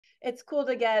it's cool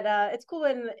to get it's cool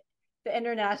when the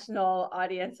international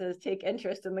audiences take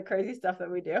interest in the crazy stuff that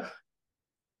we do.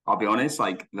 I'll be honest,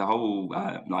 like the whole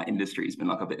like industry has been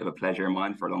like a bit of a pleasure of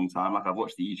mine for a long time. Like I've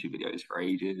watched the YouTube videos for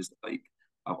ages. Like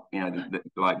you know, the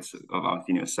likes of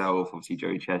you know, yourself, obviously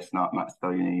Joey Chestnut, Matt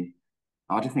Stoney.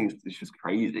 I just think it's just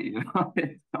crazy.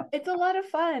 It's a lot of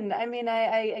fun. I mean,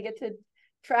 I get to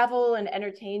travel and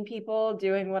entertain people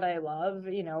doing what I love,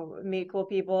 you know, meet cool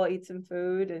people, eat some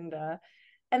food, and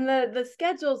the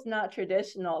schedule's not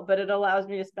traditional, but it allows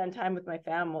me to spend time with my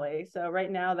family. So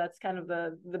right now that's kind of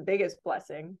the biggest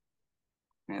blessing.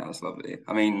 Yeah, that's lovely.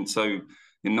 I mean, so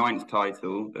your ninth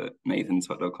title at Nathan's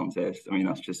Hot Dog Contest. I mean,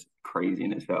 that's just crazy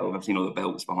in itself. I've seen all the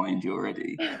belts behind you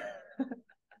already.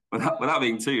 Without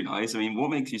being too nice, I mean, what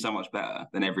makes you so much better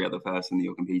than every other person that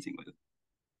you're competing with?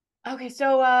 Okay,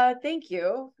 so thank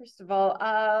you, first of all.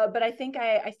 But I think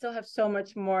I still have so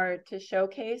much more to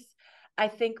showcase. I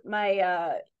think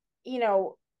my you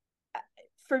know,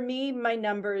 for me, my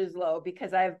number is low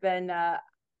because I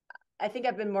think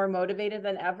I've been more motivated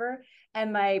than ever,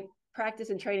 and my practice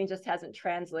and training just hasn't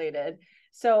translated.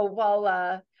 So while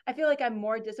I feel like I'm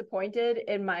more disappointed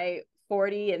in my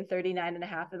 40 and 39 and a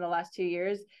half in the last 2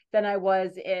 years than I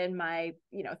was in my,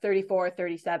 34,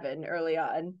 37 early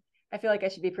on. I feel like I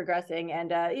should be progressing. And,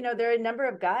 there are a number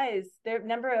of guys, there are a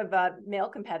number of male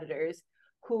competitors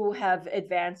who have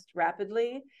advanced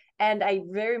rapidly. And I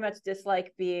very much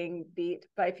dislike being beat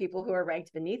by people who are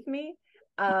ranked beneath me.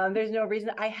 There's no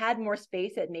reason. I had more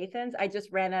space at Nathan's. I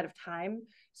just ran out of time.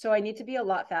 So I need to be a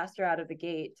lot faster out of the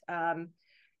gate.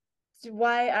 So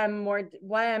why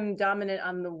I'm dominant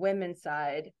on the women's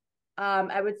side.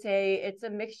 I would say it's a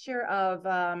mixture of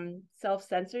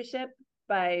self-censorship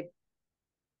by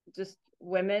just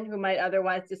women who might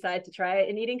otherwise decide to try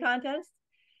an eating contest.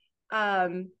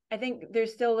 I think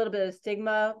there's still a little bit of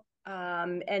stigma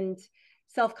and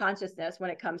self-consciousness when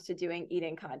it comes to doing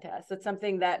eating contests. It's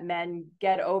something that men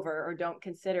get over or don't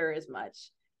consider as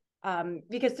much.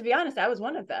 Because to be honest, I was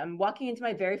one of them. Walking into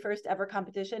my very first ever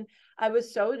competition, I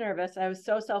was so nervous. I was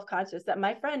so self-conscious that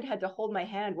my friend had to hold my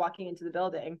hand walking into the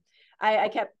building. I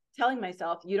kept telling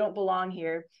myself, you don't belong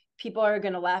here. People are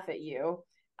going to laugh at you.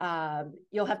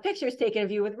 You'll have pictures taken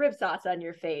of you with rib sauce on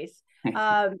your face.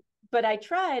 But I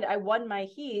tried. I won my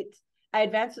heat. I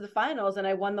advanced to the finals and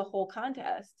I won the whole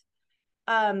contest.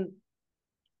 Um,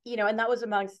 and that was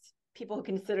amongst people who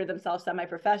consider themselves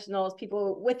semi-professionals,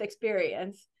 people with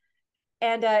experience.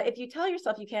 And if you tell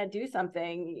yourself you can't do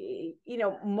something,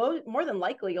 more than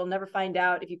likely you'll never find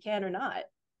out if you can or not.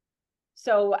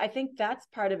 So I think that's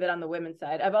part of it on the women's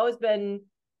side. I've always been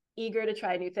eager to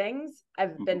try new things.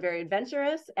 I've been very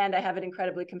adventurous, and I have an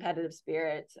incredibly competitive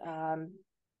spirit,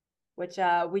 which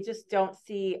we just don't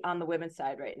see on the women's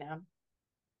side right now.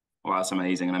 Well, that's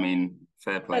amazing. And I mean,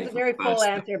 fair play That's a for the very full first.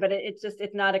 answer, but it's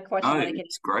not a question No, that I can.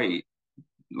 it's great.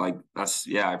 Like that's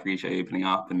yeah, I appreciate you opening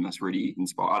up, and that's really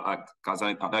inspiring. Guys,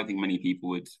 I don't think many people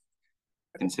would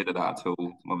consider that at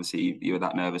all. Obviously, you were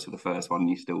that nervous for the first one, and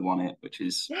you still won it, which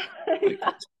is so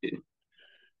Yeah.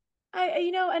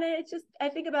 And it's just I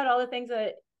think about all the things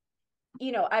that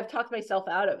I've talked myself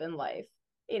out of in life.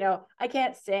 I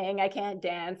can't sing, I can't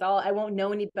dance, I won't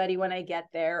know anybody when I get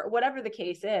there, whatever the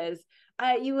case is.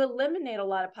 You eliminate a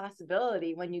lot of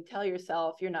possibility when you tell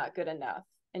yourself you're not good enough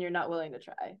and you're not willing to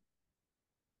try.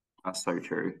 That's so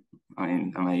true. I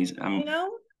mean, amazing. You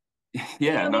know,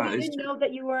 Yeah, no, maybe you it's didn't true. know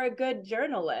that you were a good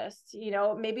journalist.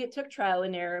 Maybe it took trial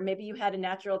and error. Maybe you had a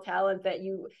natural talent that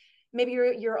maybe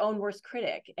you're your own worst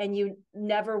critic and you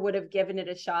never would have given it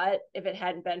a shot if it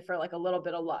hadn't been for like a little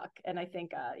bit of luck. And I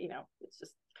think, it's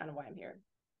just kind of why I'm here.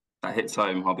 That hits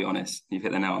home. I'll be honest. You've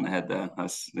hit the nail on the head there.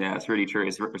 That's yeah, it's really true.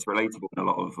 It's relatable in a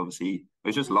lot of obviously.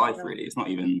 It's just life, Yeah. really. It's not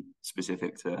even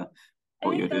specific to I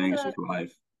what you're think doing. It's just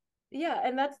life. yeah,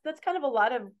 and that's kind of a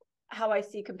lot of how I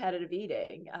see competitive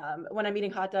eating. When I'm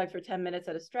eating hot dogs for 10 minutes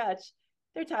at a stretch,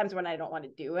 there are times when I don't want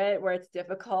to do it, where it's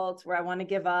difficult, where I want to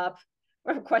give up,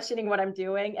 or I'm questioning what I'm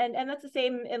doing. And that's the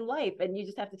same in life. And you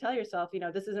just have to tell yourself,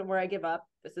 this isn't where I give up.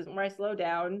 This isn't where I slow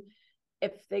down.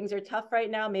 If things are tough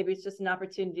right now, maybe it's just an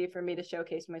opportunity for me to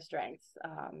showcase my strengths.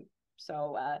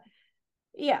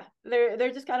 Yeah,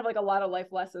 they're just kind of like a lot of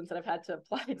life lessons that I've had to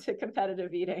apply to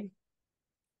competitive eating.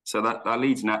 So that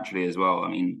leads naturally as well. I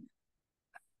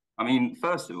mean,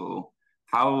 first of all,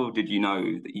 how did you know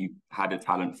that you had a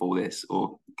talent for this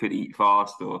or could eat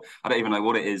fast? Or I don't even know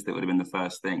what it is that would have been the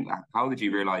first thing. Like, how did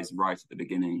you realize right at the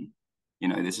beginning,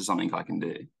 this is something I can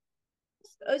do?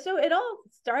 So it all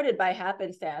started by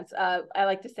happenstance. I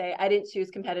like to say I didn't choose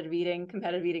competitive eating.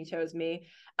 Competitive eating chose me.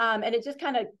 And it just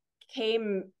kind of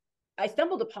came I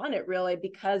stumbled upon it really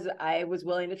because I was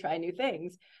willing to try new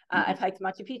things. I've hiked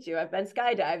Machu Picchu. I've been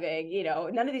skydiving. You know,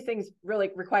 none of these things really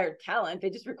require talent.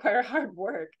 They just require hard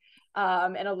work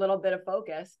and a little bit of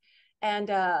focus. And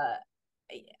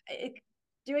it,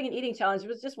 doing an eating challenge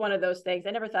was just one of those things.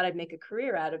 I never thought I'd make a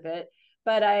career out of it,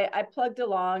 but I plugged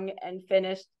along and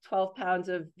finished 12 pounds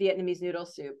of Vietnamese noodle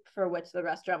soup, for which the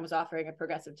restaurant was offering a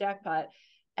progressive jackpot.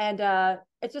 And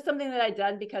it's just something that I'd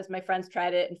done because my friends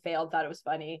tried it and failed, thought it was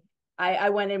funny.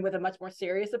 I went in with a much more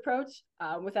serious approach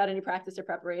without any practice or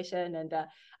preparation. And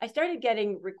I started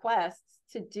getting requests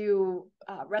to do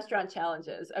restaurant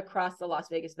challenges across the Las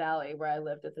Vegas Valley where I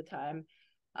lived at the time.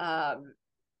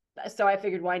 So I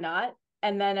figured, why not?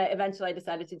 And then eventually I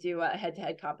decided to do a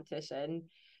head-to-head competition.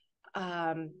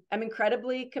 I'm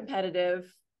incredibly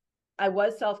competitive. I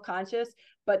was self-conscious,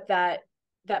 but that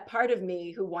part of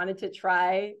me who wanted to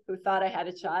try, who thought I had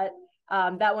a shot,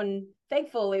 that one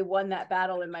thankfully won that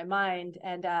battle in my mind.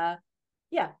 And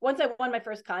yeah, once I won my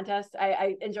first contest,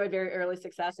 I enjoyed very early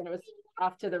success and it was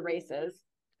off to the races.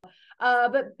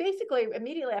 But basically,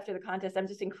 immediately after the contest, I'm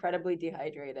just incredibly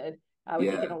dehydrated.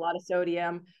 We've taken a lot of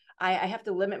sodium. I have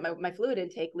to limit my fluid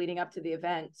intake leading up to the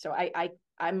event. So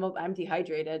I'm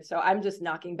dehydrated. So I'm just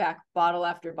knocking back bottle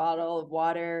after bottle of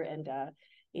water and,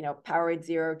 you know, Powerade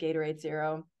Zero, Gatorade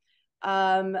Zero.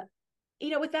 You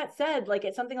know, with that said, like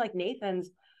it's something like Nathan's,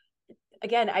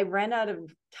 again, I ran out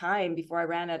of time before I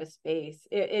ran out of space.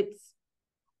 It's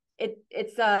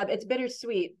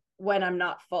bittersweet when I'm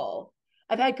not full.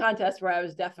 I've had contests where I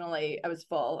was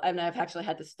full and I've actually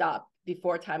had to stop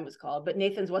before time was called, but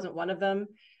Nathan's wasn't one of them.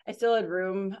 I still had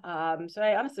room. So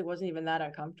I honestly wasn't even that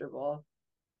uncomfortable.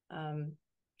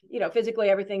 You know, physically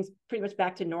everything's pretty much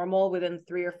back to normal within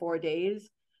 3 or 4 days.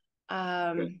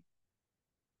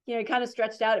 You know, it kind of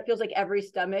stretched out. It feels like every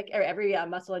stomach or every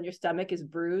muscle in your stomach is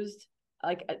bruised,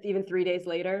 like even 3 days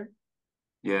later.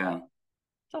 Yeah.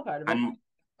 It's all part of it. And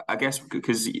I guess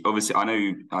because obviously I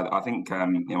know I think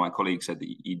you know, my colleague said that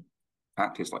you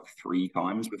practiced like 3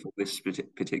 times before this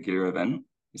particular event.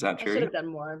 Is that I should true? have done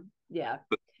more. Yeah.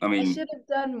 But I I mean, should have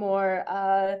done more.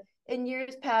 In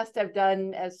years past, I've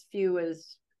done as few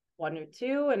as 1 or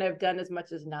 2, and I've done as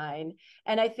much as 9.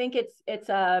 And I think it's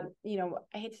you know,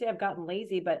 I hate to say I've gotten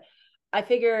lazy, but I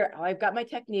figure, oh, I've got my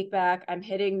technique back. I'm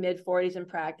hitting mid 40s in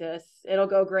practice. It'll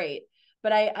go great.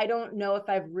 But I don't know if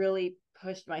I've really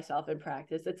pushed myself in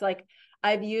practice. It's like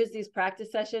I've used these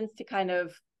practice sessions to kind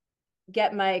of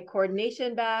get my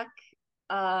coordination back,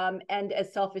 and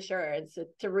as self-assurance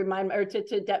to remind or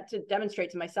to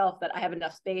demonstrate to myself that I have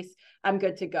enough space. I'm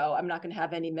good to go. I'm not going to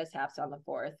have any mishaps on the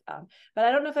fourth. But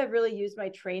I don't know if I've really used my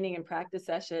training and practice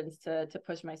sessions to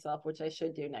push myself, which I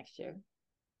should do next year.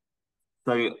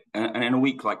 so and in a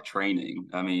week like training,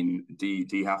 I mean, do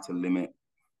you have to limit?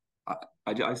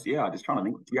 Yeah, I just trying to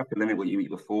think. Do you have to limit what you eat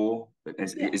before?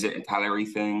 Yeah. Is it a calorie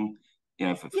thing? You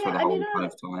know, for Yeah. the I mean, whole kind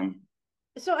of time.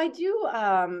 so I do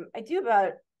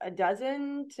about a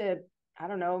dozen to, I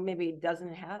don't know, maybe a dozen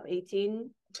and a half, 18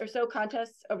 or so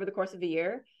contests over the course of a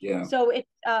year. Yeah. So it's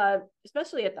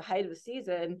especially at the height of the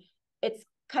season, it's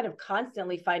kind of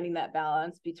constantly finding that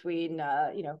balance between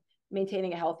you know,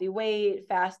 maintaining a healthy weight,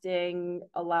 fasting,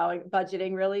 allowing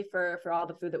budgeting really for all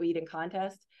the food that we eat in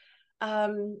contest.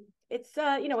 It's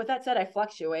you know, with that said, I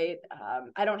fluctuate.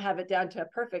 I don't have it down to a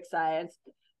perfect science,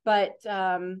 but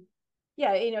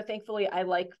yeah, you know, thankfully I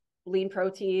like lean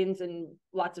proteins and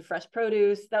lots of fresh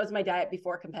produce. That was my diet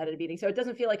before competitive eating. So it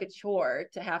doesn't feel like a chore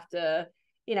to have to,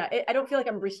 you know, I don't feel like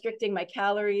I'm restricting my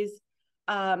calories.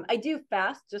 I do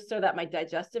fast just so that my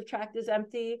digestive tract is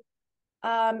empty.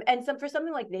 And for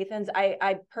something like Nathan's,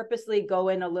 I purposely go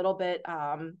in a little bit.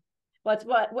 Well,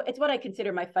 it's what I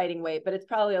consider my fighting weight, but it's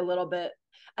probably a little bit.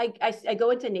 I go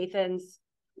into Nathan's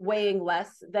weighing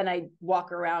less than I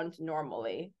walk around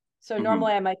normally. So Hmm.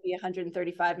 normally I might be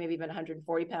 135, maybe even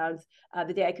 140 pounds.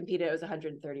 The day I competed, it was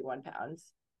 131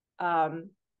 pounds. Um,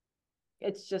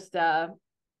 it's just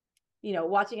you know,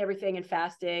 watching everything and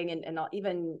fasting and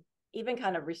even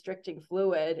kind of restricting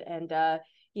fluid and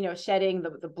you know, shedding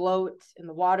the bloat and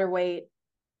the water weight.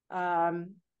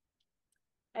 Um,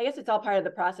 I guess it's all part of the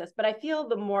process, but I feel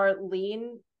the more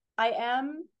lean I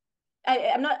am,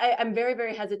 I'm very,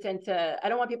 very hesitant I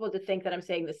don't want people to think that I'm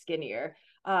saying the skinnier.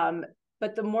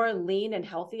 But the more lean and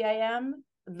healthy I am,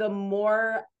 the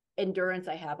more endurance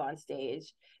I have on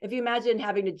stage. If you imagine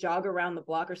having to jog around the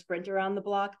block or sprint around the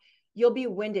block, you'll be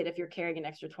winded if you're carrying an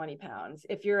extra 20 pounds.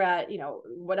 If you're at, you know,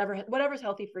 whatever's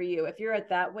healthy for you, if you're at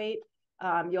that weight,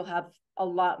 you'll have a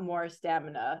lot more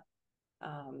stamina.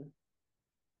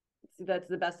 So that's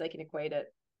the best I can equate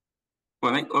it.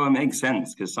 Well, it makes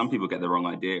sense because some people get the wrong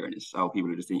idea and it's, oh,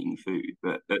 people are just eating food.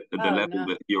 But at the Oh level no.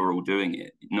 that you're all doing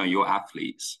it, no, you're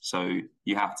athletes, so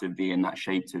you have to be in that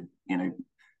shape to,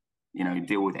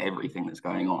 deal with everything that's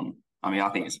going on. I mean, I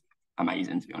think it's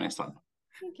amazing to be honest. Like,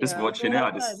 Thank just you. They're watching a it,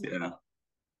 lot I of just fun.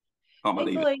 can't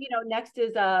believe it. Thankfully, next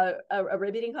is a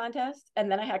rib eating contest,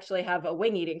 and then I actually have a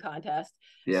wing eating contest.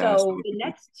 Yeah, So the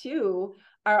next two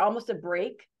are almost a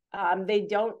break. They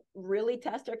don't really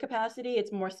test our capacity.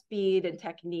 It's more speed and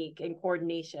technique and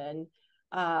coordination.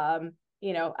 I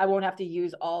won't have to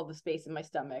use all the space in my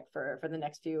stomach for the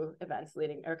next few events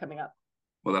leading or coming up.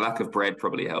 well, the lack of bread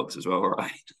probably helps as well,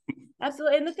 right?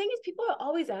 Absolutely. And the thing is, people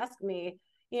always ask me,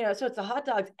 so it's the hot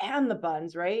dogs and the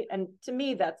buns, right? And to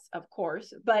me, that's of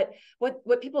course. But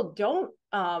what people don't,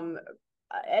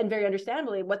 and very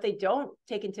understandably, what they don't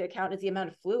take into account is the amount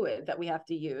of fluid that we have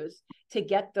to use to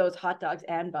get those hot dogs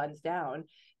and buns down.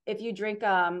 If you drink,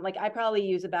 like I probably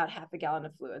use about half a gallon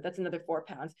of fluid, that's another 4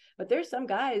 pounds. But there's some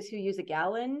guys who use a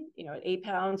gallon, 8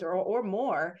 pounds or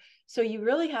more. So you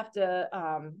really have to,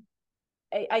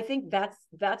 I think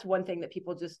that's one thing that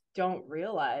people just don't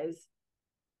realize.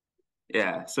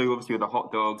 Yeah. So obviously with the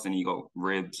hot dogs and you got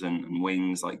ribs and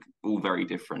wings, like all very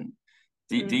different.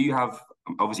 Do Mm-hmm. you have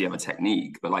obviously you have a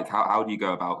technique, but like how do you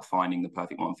go about finding the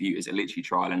perfect one for you? Is it literally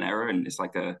trial and error and it's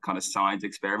like a kind of science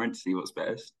experiment to see what's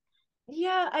best?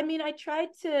 Yeah, I mean, I tried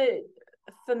to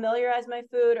familiarize my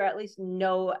food or at least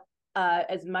know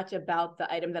as much about the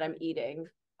item that I'm eating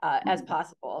as Mhm.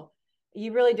 possible.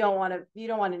 You don't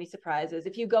want any surprises.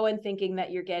 If you go in thinking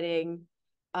that you're getting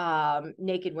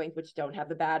naked wings, which don't have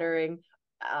the battering,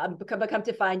 but come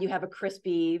to find you have a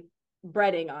crispy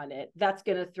breading on it, that's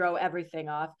going to throw everything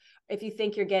off. If you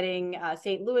think you're getting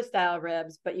St. Louis style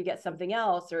ribs, but you get something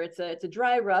else, or it's a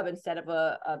dry rub instead of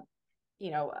a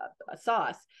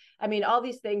sauce. I mean, all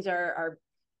these things are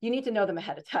you need to know them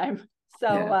ahead of time. So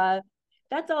Yeah.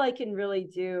 that's all I can really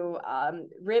do.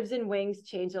 Ribs and wings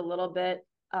change a little bit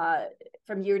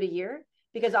from year to year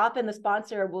because often the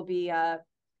sponsor will be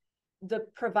the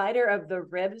provider of the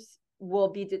ribs will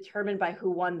be determined by who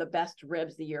won the best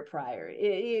ribs the year prior.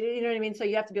 You know what I mean? So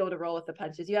you have to be able to roll with the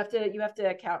punches. You have to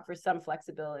account for some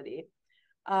flexibility.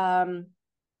 Um,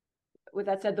 with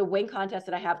that said, the wing contest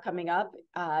that I have coming up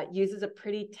uses a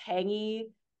pretty tangy,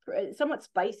 somewhat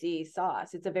spicy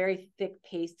sauce. It's a very thick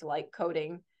paste like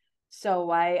coating. So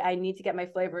I need to get my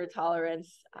flavor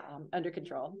tolerance under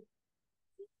control.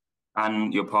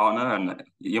 And your partner and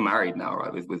you're married now,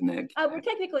 right? With Nick. We're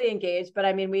technically engaged, but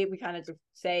I mean, we kind of just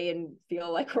say and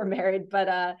feel like we're married.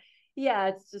 But yeah,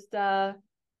 it's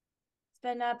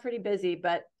been pretty busy.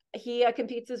 But he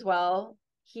competes as well.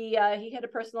 He had a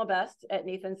personal best at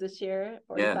Nathan's this year,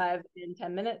 Yeah. 45 in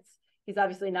 10 minutes. He's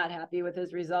obviously not happy with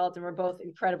his result, and we're both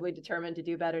incredibly determined to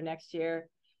do better next year.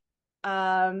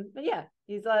 But yeah,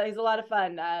 he's a lot of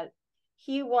fun.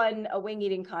 He won a wing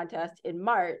eating contest in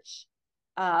March.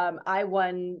 I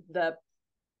won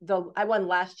I won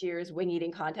last year's wing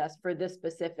eating contest for this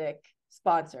specific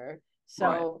sponsor. Right.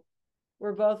 So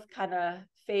we're both kind of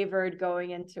favored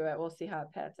going into it. We'll see how it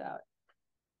pans out.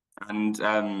 And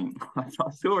I saw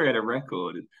he had a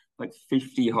record, like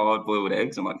 50 hard-boiled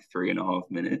eggs in like 3.5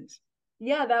 minutes.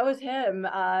 Yeah, that was him.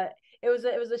 It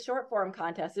was a short form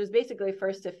contest. It was basically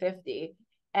first to 50,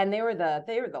 and they were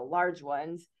the large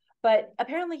ones. But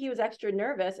apparently he was extra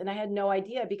nervous, and I had no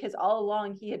idea because all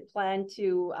along he had planned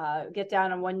to get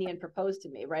down on one knee and propose to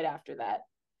me right after that.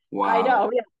 I Wow.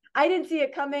 know. Yeah. I didn't see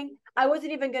it coming. I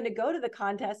wasn't even going to go to the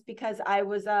contest because I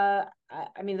was I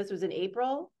mean this was in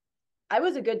April. I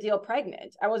was a good deal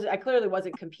pregnant. I clearly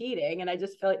wasn't competing, and I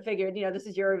just figured, this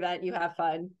is your event, you have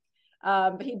fun.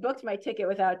 But he booked my ticket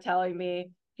without telling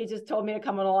me. He just told me to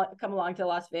come along to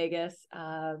Las Vegas,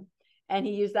 and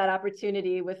he used that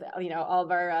opportunity with all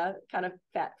of our kind of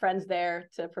fat friends there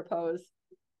to propose.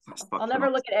 That's So I'll such an never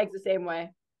look at eggs the same way.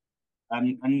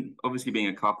 and obviously being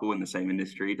a couple in the same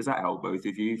industry, does that help both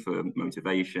of you for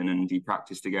motivation and do you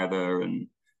practice together and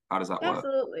how does that work?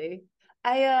 Absolutely.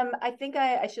 I think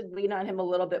I should lean on him a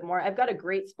little bit more. I've got a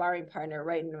great sparring partner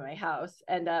right in my house,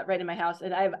 and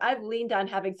I've leaned on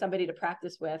having somebody to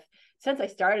practice with since I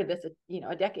started this,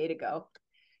 a decade ago.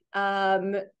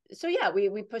 Um, so yeah,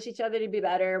 we push each other to be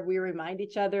better. We remind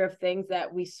each other of things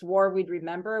that we swore we'd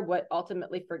remember, but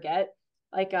ultimately forget.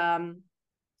 Like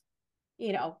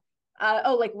you know,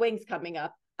 like wings coming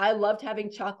up. I loved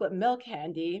having chocolate milk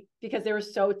handy because they were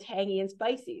so tangy and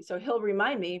spicy. So he'll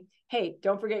remind me, hey,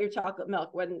 don't forget your chocolate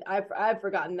milk when I've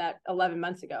forgotten that 11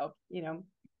 months ago.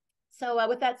 So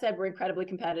with that said, we're incredibly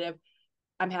competitive.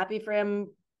 I'm happy for him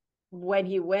when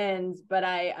he wins, but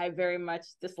I very much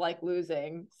dislike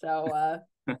losing. So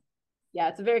yeah,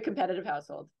 it's a very competitive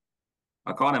household.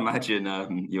 I can't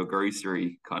imagine your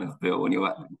grocery kind of bill when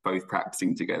you're both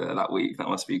practicing together that week. That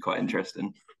must be quite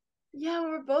interesting. Yeah,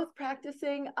 we're both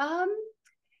practicing. Hot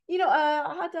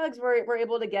dogs we're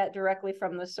able to get directly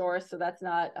from the source, so that's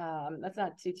not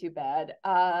too bad.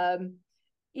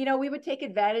 We would take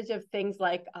advantage of things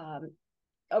like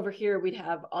over here we'd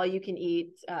have all you can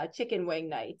eat chicken wing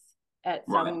nights at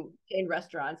Right. some chain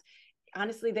restaurants.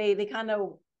 Honestly, they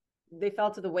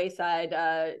fell to the wayside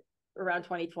around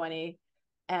 2020,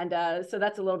 and so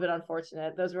that's a little bit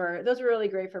unfortunate. Those were really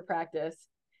great for practice.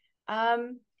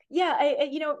 Yeah,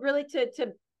 really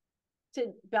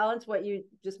to balance what you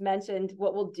just mentioned,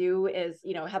 what we'll do is,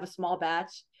 have a small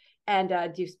batch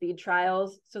and do speed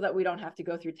trials so that we don't have to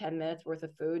go through 10 minutes worth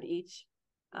of food each.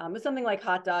 With something like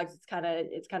hot dogs,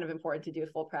 it's kind of important to do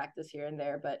full practice here and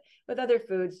there, but with other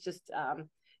foods, just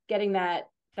getting that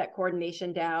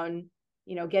coordination down,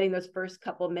 getting those first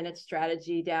couple minutes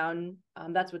strategy down,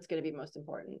 that's what's going to be most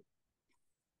important.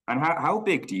 And how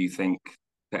big do you think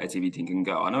competitive eating can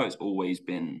go? I know it's always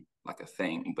been like a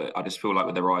thing, but I just feel like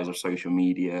with the rise of social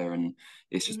media and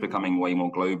it's just Mm-hmm. becoming way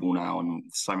more global now, and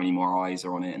so many more eyes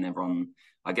are on it, and everyone,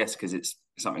 I guess, because it's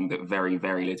something that very,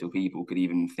 very little people could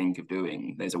even think of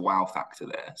doing. There's a wow factor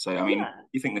there. So, I mean, Yeah.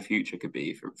 you think the future could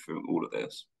be for all of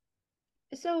this?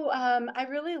 So I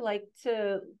really like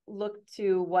to look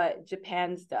to what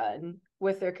Japan's done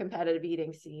with their competitive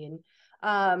eating scene.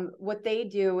 What they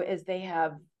do is they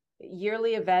have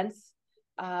yearly events,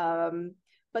 um,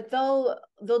 but they'll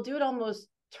do it almost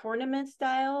tournament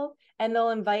style, and they'll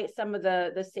invite some of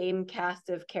the same cast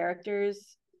of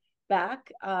characters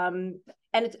back.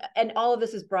 And all of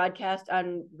this is broadcast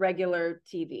on regular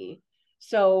TV.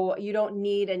 So you don't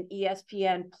need an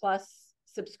ESPN Plus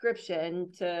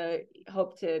subscription to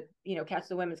hope to catch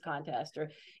the women's contest or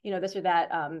this or that.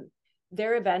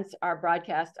 Their events are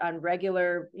broadcast on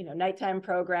regular nighttime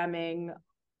programming,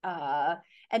 uh,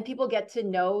 and people get to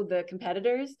know the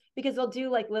competitors because they'll do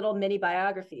like little mini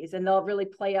biographies and they'll really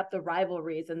play up the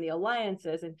rivalries and the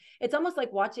alliances, and it's almost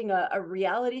like watching a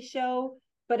reality show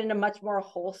but in a much more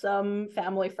wholesome,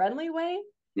 family friendly way.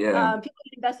 Yeah. People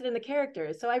get invested in the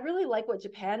characters, so I really like what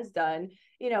Japan's done.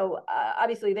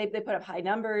 Obviously they put up high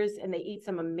numbers and they eat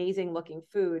some amazing looking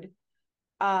food,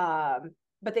 um,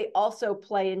 but they also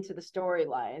play into the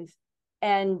storylines.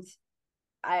 And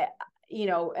I,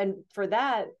 and for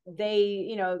that,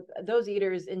 those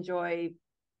eaters enjoy,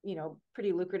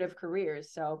 pretty lucrative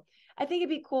careers. So I think it'd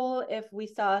be cool if we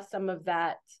saw some of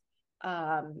that,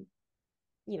 um,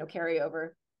 carry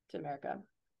over to America.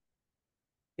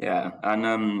 Yeah.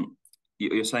 And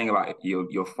you're saying about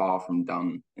you're far from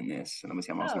done in this, and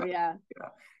obviously I'm asking Oh about yeah. yeah.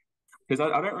 Because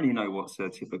I don't really know what's a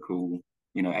typical,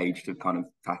 age to kind of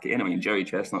pack it in. I mean, Joey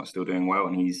Chestnut's still doing well,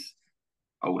 and he's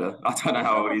older. I don't know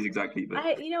how old Oh, he's exactly, but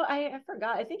I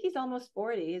forgot. I think he's almost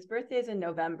 40. His birthday is in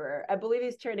November. I believe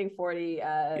he's turning 40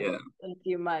 yeah, in a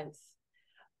few months.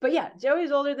 But yeah,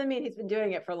 Joey's older than me and he's been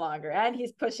doing it for longer. And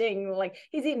he's pushing, like,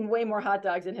 he's eaten way more hot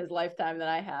dogs in his lifetime than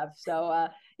I have. So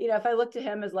if I look to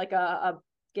him as like a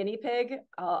guinea pig,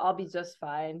 I'll be just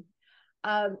fine.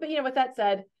 But with that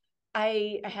said,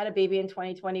 I had a baby in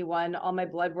 2021. All my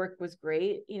blood work was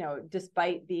great,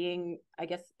 despite being, I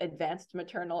guess, advanced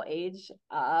maternal age.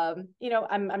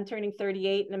 I'm turning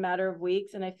 38 in a matter of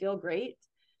weeks and I feel great.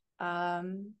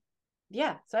 Um,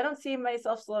 yeah, so I don't see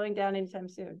myself slowing down anytime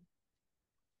soon.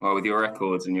 well, with your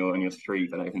records and your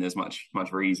streak, I don't think there's much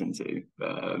reason to.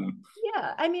 But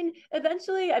Yeah, I mean,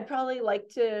 eventually I'd probably like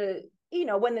to,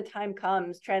 when the time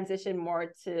comes, transition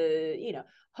more to,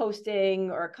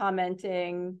 hosting or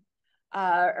commenting,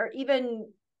 or even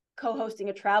co-hosting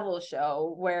a travel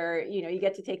show where, you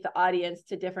get to take the audience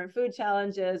to different food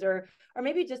challenges or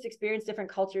maybe just experience different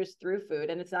cultures through food.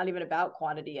 And it's not even about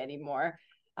quantity anymore.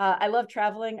 I love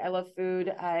traveling. I love food.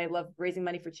 I love raising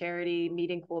money for charity,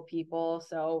 meeting cool people.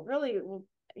 So really,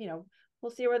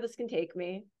 we'll see where this can take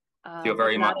me. you're If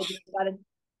very not, I much. just got to.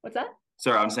 What's that?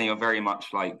 Sorry, I'm saying you're very much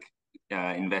like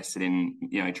invested in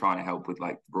trying to help with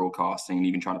like broadcasting and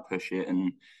even trying to push it.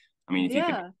 And I mean, if you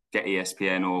could Yeah, get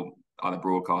ESPN or other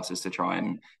broadcasters to try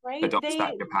and right. adopt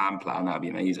that Japan plan, that'd be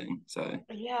amazing. So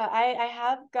Yeah, I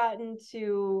have gotten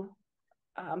to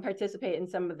participate in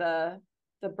some of the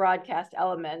broadcast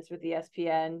elements with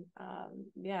ESPN.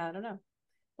 Yeah, I don't know.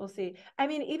 We'll see. I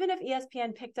mean, even if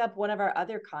ESPN picked up one of our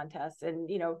other contests and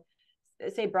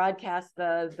say broadcast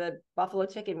the buffalo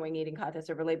chicken wing eating contest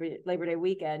over Labor Day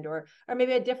weekend, or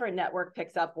maybe a different network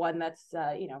picks up one that's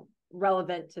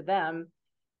relevant to them,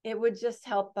 it would just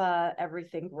help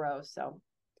everything grow. So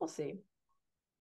we'll see.